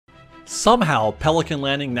Somehow, Pelican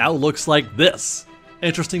Landing now looks like this.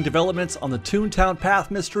 Interesting developments on the Toontown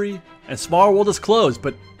Path mystery, and Small World is closed,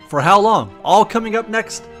 but for how long? All coming up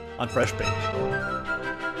next on Fresh Bake.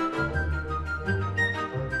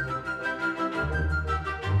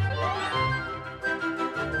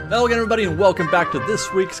 Hello again, everybody, and welcome back to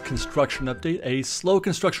this week's construction update. A slow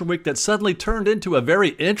construction week that suddenly turned into a very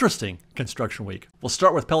interesting construction week. We'll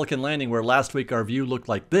start with Pelican Landing, where last week our view looked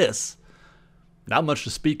like this. Not much to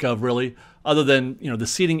speak of, really, other than, the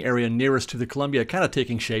seating area nearest to the Columbia kind of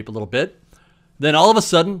taking shape a little bit. Then all of a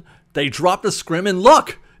sudden, they dropped a scrim, and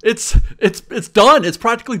look, it's done. It's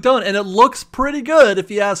practically done, and it looks pretty good, if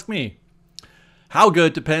you ask me. How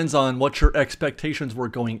good depends on what your expectations were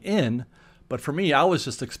going in, but for me, I was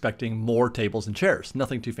just expecting more tables and chairs,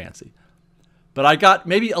 nothing too fancy. But I got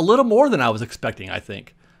maybe a little more than I was expecting, I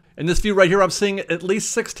think. In this view right here, I'm seeing at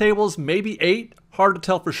least 6 tables, maybe 8. Hard to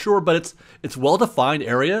tell for sure, but it's well-defined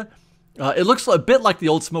area. It looks a bit like the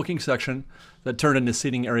old smoking section that turned into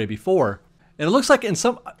seating area before. And it looks like in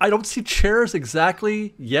some, I don't see chairs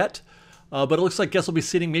exactly yet, but it looks like guests will be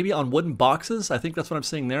sitting maybe on wooden boxes. I think that's what I'm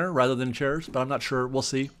seeing there rather than chairs, but I'm not sure. We'll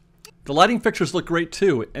see. The lighting fixtures look great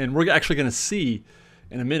too, and we're actually going to see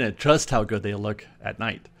in a minute just how good they look at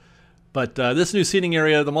night. But this new seating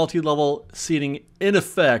area, the multi-level seating in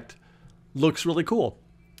effect, looks really cool.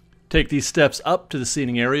 Take these steps up to the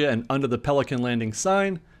seating area and under the Pelican Landing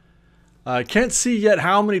sign. I can't see yet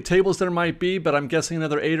how many tables there might be, but I'm guessing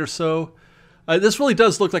another 8 or so. This really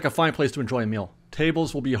does look like a fine place to enjoy a meal.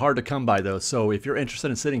 Tables will be hard to come by though, so if you're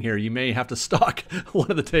interested in sitting here, you may have to stock one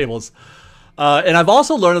of the tables. And I've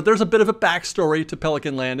also learned that there's a bit of a backstory to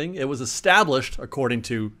Pelican Landing. It was established, according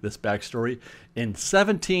to this backstory, in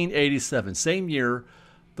 1787. Same year,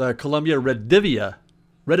 the Columbia Rediviva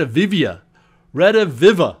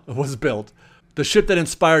was built, the ship that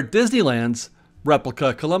inspired Disneyland's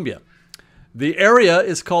replica Columbia. The area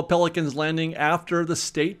is called Pelicans Landing after the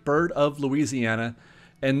state bird of Louisiana,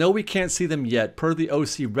 and though we can't see them yet, per the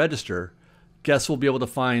OC register, guests will be able to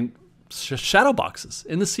find shadow boxes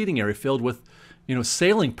in the seating area filled with,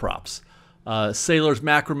 sailing props, sailors'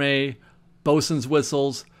 macrame, bosun's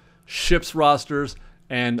whistles, ship's rosters,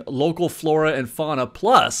 and local flora and fauna,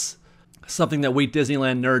 plus something that we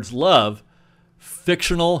Disneyland nerds love,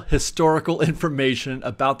 fictional historical information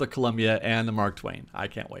about the Columbia and the Mark Twain. I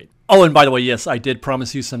can't wait. Oh, and by the way, yes, I did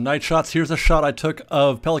promise you some night shots. Here's a shot I took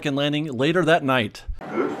of Pelican Landing later that night.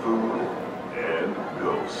 Good food and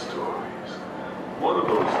ghost stories. One of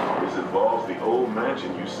those stories involves the old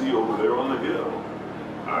mansion you see over there on the hill.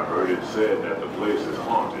 I've heard it said that the place is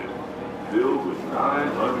haunted, filled with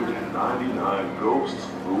 999 ghosts,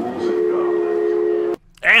 ghouls, and goblins.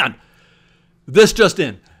 And this just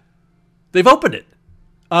in. They've opened it.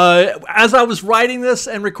 As I was writing this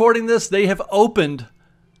and recording this, they have opened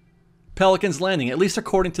Pelicans Landing, at least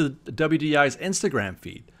according to the WDI's Instagram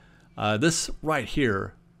feed. This right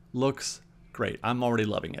here looks great. I'm already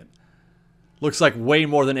loving it. Looks like way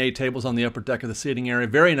more than 8 tables on the upper deck of the seating area.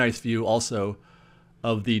 Very nice view also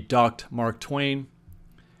of the docked Mark Twain.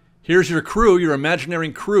 Here's your crew, your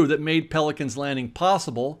imaginary crew that made Pelicans Landing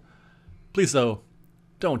possible. Please, though,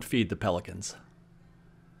 don't feed the pelicans.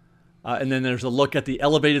 And then there's a look at the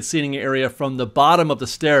elevated seating area from the bottom of the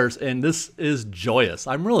stairs, and this is joyous.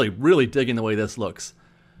 I'm really, really digging the way this looks.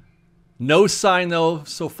 No sign, though,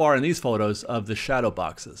 so far in these photos of the shadow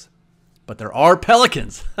boxes. But there are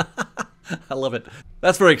pelicans. I love it.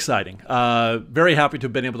 That's very exciting. Very happy to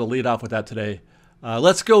have been able to lead off with that today.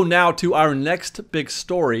 Let's go now to our next big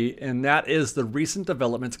story, and that is the recent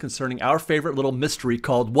developments concerning our favorite little mystery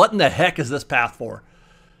called What in the Heck is this path for?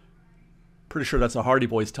 Pretty sure that's a Hardy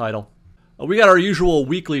Boys title. We got our usual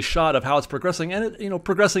weekly shot of how it's progressing, and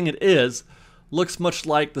progressing it is. Looks much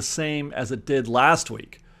like the same as it did last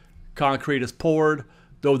week. Concrete is poured,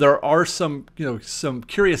 though there are some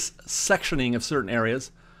curious sectioning of certain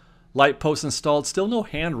areas. Light posts installed, still no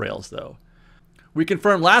handrails though. We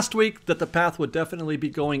confirmed last week that the path would definitely be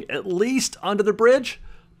going at least under the bridge,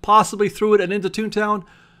 possibly through it and into Toontown.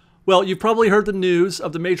 Well, you've probably heard the news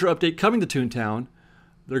of the major update coming to Toontown.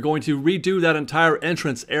 They're going to redo that entire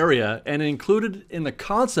entrance area, and included in the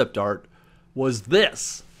concept art was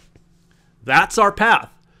this. That's our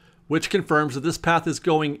path, which confirms that this path is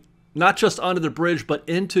going not just under the bridge, but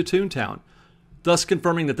into Toontown, thus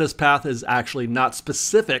confirming that this path is actually not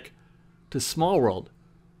specific to Small World,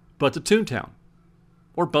 but to Toontown.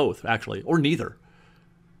 Or both, actually, or neither.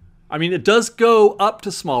 I mean, it does go up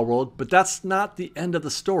to Small World, but that's not the end of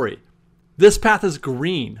the story. This path is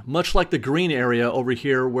green, much like the green area over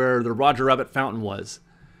here where the Roger Rabbit fountain was.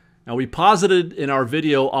 Now, we posited in our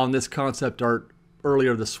video on this concept art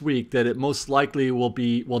earlier this week that it most likely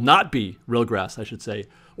will not be real grass, I should say,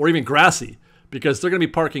 or even grassy, because they're going to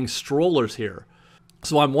be parking strollers here.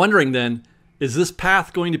 So I'm wondering then, is this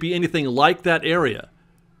path going to be anything like that area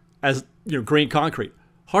as, green concrete?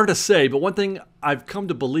 Hard to say, but one thing I've come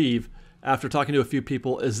to believe after talking to a few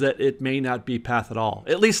people is that it may not be path at all.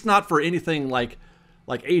 At least not for anything like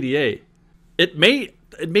ADA. It may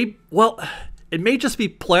just be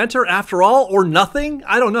planter after all, or nothing.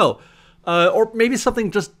 I don't know. Or maybe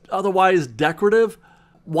something just otherwise decorative.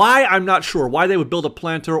 Why, I'm not sure. Why they would build a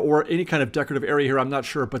planter or any kind of decorative area here, I'm not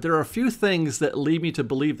sure. But there are a few things that lead me to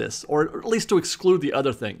believe this, or at least to exclude the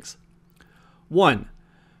other things. One,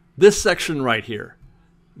 this section right here.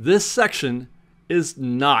 This section is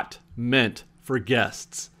not meant for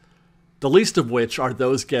guests. The least of which are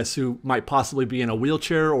those guests who might possibly be in a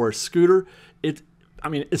wheelchair or a scooter. It's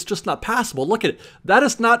just not passable. Look at it. That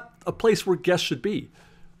is not a place where guests should be.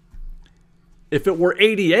 If it were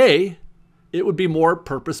ADA, it would be more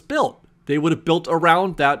purpose-built. They would have built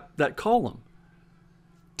around that column.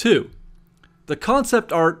 2, the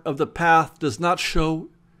concept art of the path does not show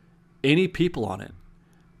any people on it.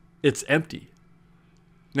 It's empty.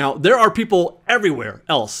 Now, there are people everywhere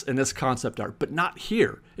else in this concept art, but not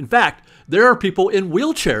here. In fact, there are people in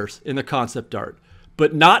wheelchairs in the concept art,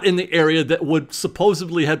 but not in the area that would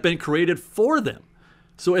supposedly have been created for them.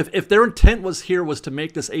 So if their intent was to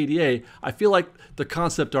make this ADA, I feel like the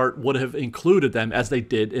concept art would have included them as they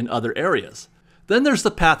did in other areas. Then there's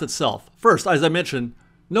the path itself. First, as I mentioned,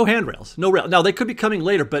 no handrails, no rail. Now, they could be coming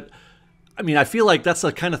later, but I feel like that's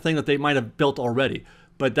the kind of thing that they might have built already,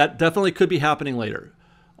 but that definitely could be happening later.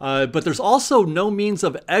 But there's also no means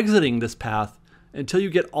of exiting this path until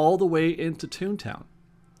you get all the way into Toontown.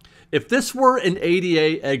 If this were an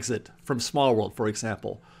ADA exit from Small World, for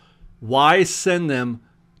example, why send them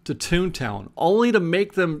to Toontown only to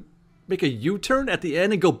make them make a U-turn at the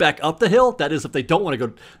end and go back up the hill? That is, if they don't want to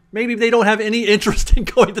go. Maybe they don't have any interest in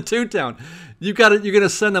going to Toontown. You're going to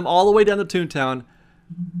send them all the way down to Toontown,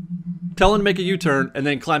 tell them to make a U-turn, and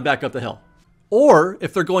then climb back up the hill. Or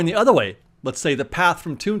if they're going the other way, let's say the path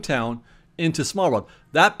from Toontown into Small World,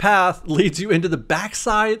 that path leads you into the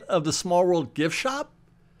backside of the Small World gift shop.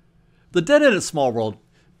 The dead end at Small World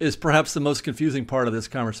is perhaps the most confusing part of this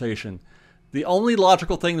conversation. The only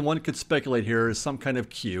logical thing that one could speculate here is some kind of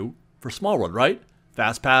queue for Small World, right?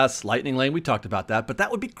 Fast Pass, Lightning Lane, we talked about that, but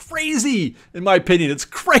that would be crazy, in my opinion. It's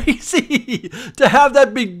crazy to have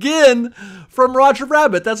that begin from Roger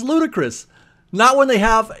Rabbit. That's ludicrous. Not when they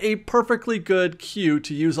have a perfectly good queue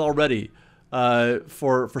to use already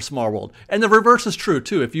for Small World. And the reverse is true,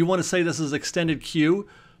 too. If you want to say this is extended queue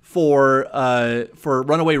for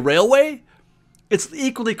Runaway Railway, it's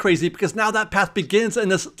equally crazy because now that path begins in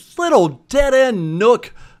this little dead-end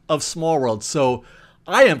nook of Small World. So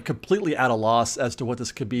I am completely at a loss as to what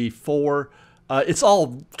this could be for. It's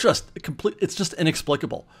all just complete. It's just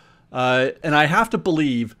inexplicable. And I have to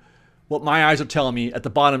believe what my eyes are telling me at the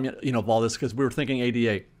bottom, of all this, because we were thinking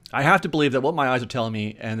ADA. I have to believe that what my eyes are telling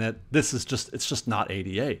me, and that this is it's just not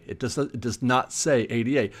ADA. It does not say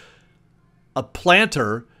ADA. A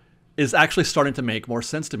planter is actually starting to make more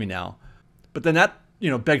sense to me now. But then that,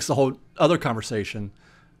 begs the whole other conversation.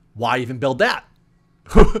 Why even build that?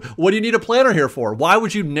 What do you need a planter here for? Why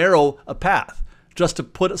would you narrow a path just to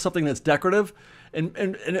put something that's decorative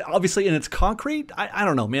and obviously in its concrete? I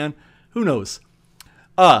don't know, man. Who knows?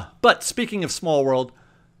 But speaking of Small World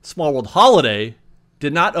Holiday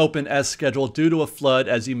did not open as scheduled due to a flood,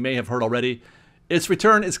 as you may have heard already. Its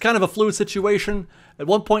return is kind of a fluid situation. At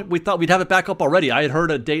one point, we thought we'd have it back up already. I had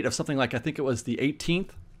heard a date of something like, I think it was the 18th.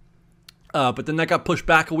 But then that got pushed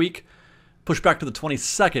back a week, pushed back to the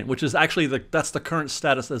 22nd, which is actually that's the current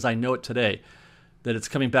status as I know it today, that it's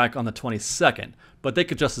coming back on the 22nd. But they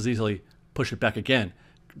could just as easily push it back again,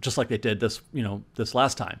 just like they did this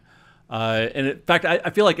last time. And in fact, I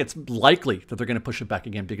feel like it's likely that they're going to push it back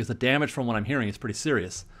again because the damage from what I'm hearing is pretty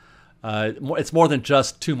serious. It's more than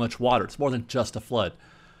just too much water. It's more than just a flood.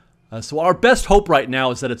 So our best hope right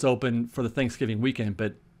now is that it's open for the Thanksgiving weekend.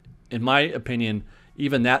 But in my opinion,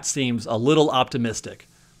 even that seems a little optimistic.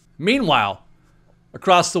 Meanwhile,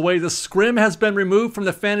 across the way, the scrim has been removed from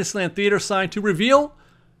the Fantasyland Theater sign to reveal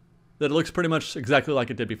that it looks pretty much exactly like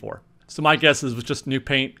it did before. So my guess is it was just new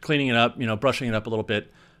paint, cleaning it up, brushing it up a little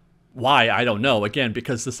bit. Why? I don't know. Again,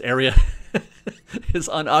 because this area is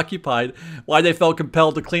unoccupied. Why they felt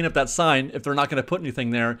compelled to clean up that sign if they're not going to put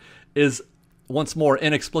anything there is once more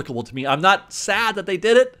inexplicable to me. I'm not sad that they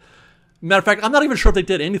did it. Matter of fact, I'm not even sure if they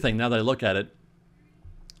did anything now that I look at it.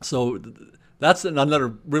 So that's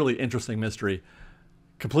another really interesting mystery.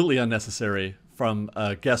 Completely unnecessary from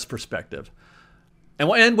a guest perspective. And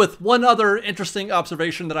we'll end with one other interesting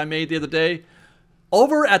observation that I made the other day.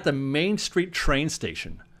 Over at the Main Street train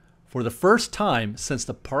station, for the first time since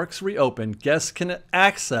the parks reopened, guests can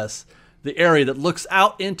access the area that looks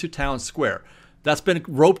out into Town Square. That's been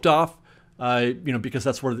roped off, because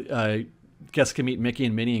that's where guests can meet Mickey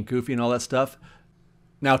and Minnie and Goofy and all that stuff.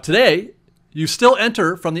 Now today, you still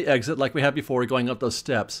enter from the exit like we had before, going up those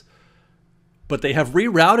steps. But they have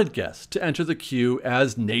rerouted guests to enter the queue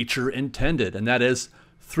as nature intended, and that is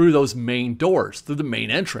through those main doors, through the main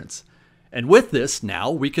entrance. And with this, now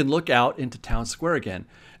we can look out into Town Square again.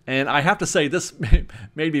 And I have to say, this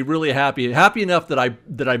made me really happy enough that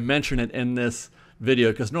I mention it in this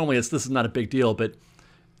video, because normally this is not a big deal, but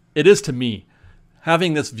it is to me.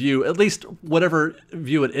 Having this view, at least whatever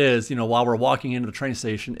view it is, while we're walking into the train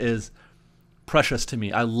station, is precious to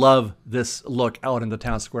me. I love this look out into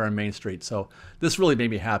Town Square and Main Street. So this really made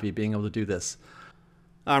me happy being able to do this.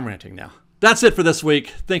 I'm ranting now. That's it for this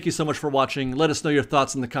week. Thank you so much for watching. Let us know your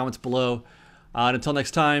thoughts in the comments below. And until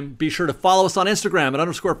next time, be sure to follow us on Instagram at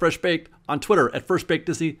 _FreshBaked, on Twitter at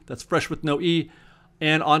FreshBakedDisney, that's fresh with no E,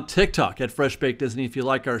 and on TikTok at FreshBakedDisney. If you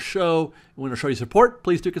like our show and want to show your support,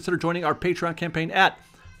 please do consider joining our Patreon campaign at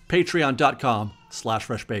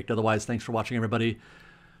patreon.com/FreshBaked. Otherwise, thanks for watching, everybody.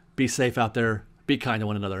 Be safe out there, be kind to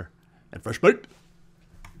one another, and fresh baked.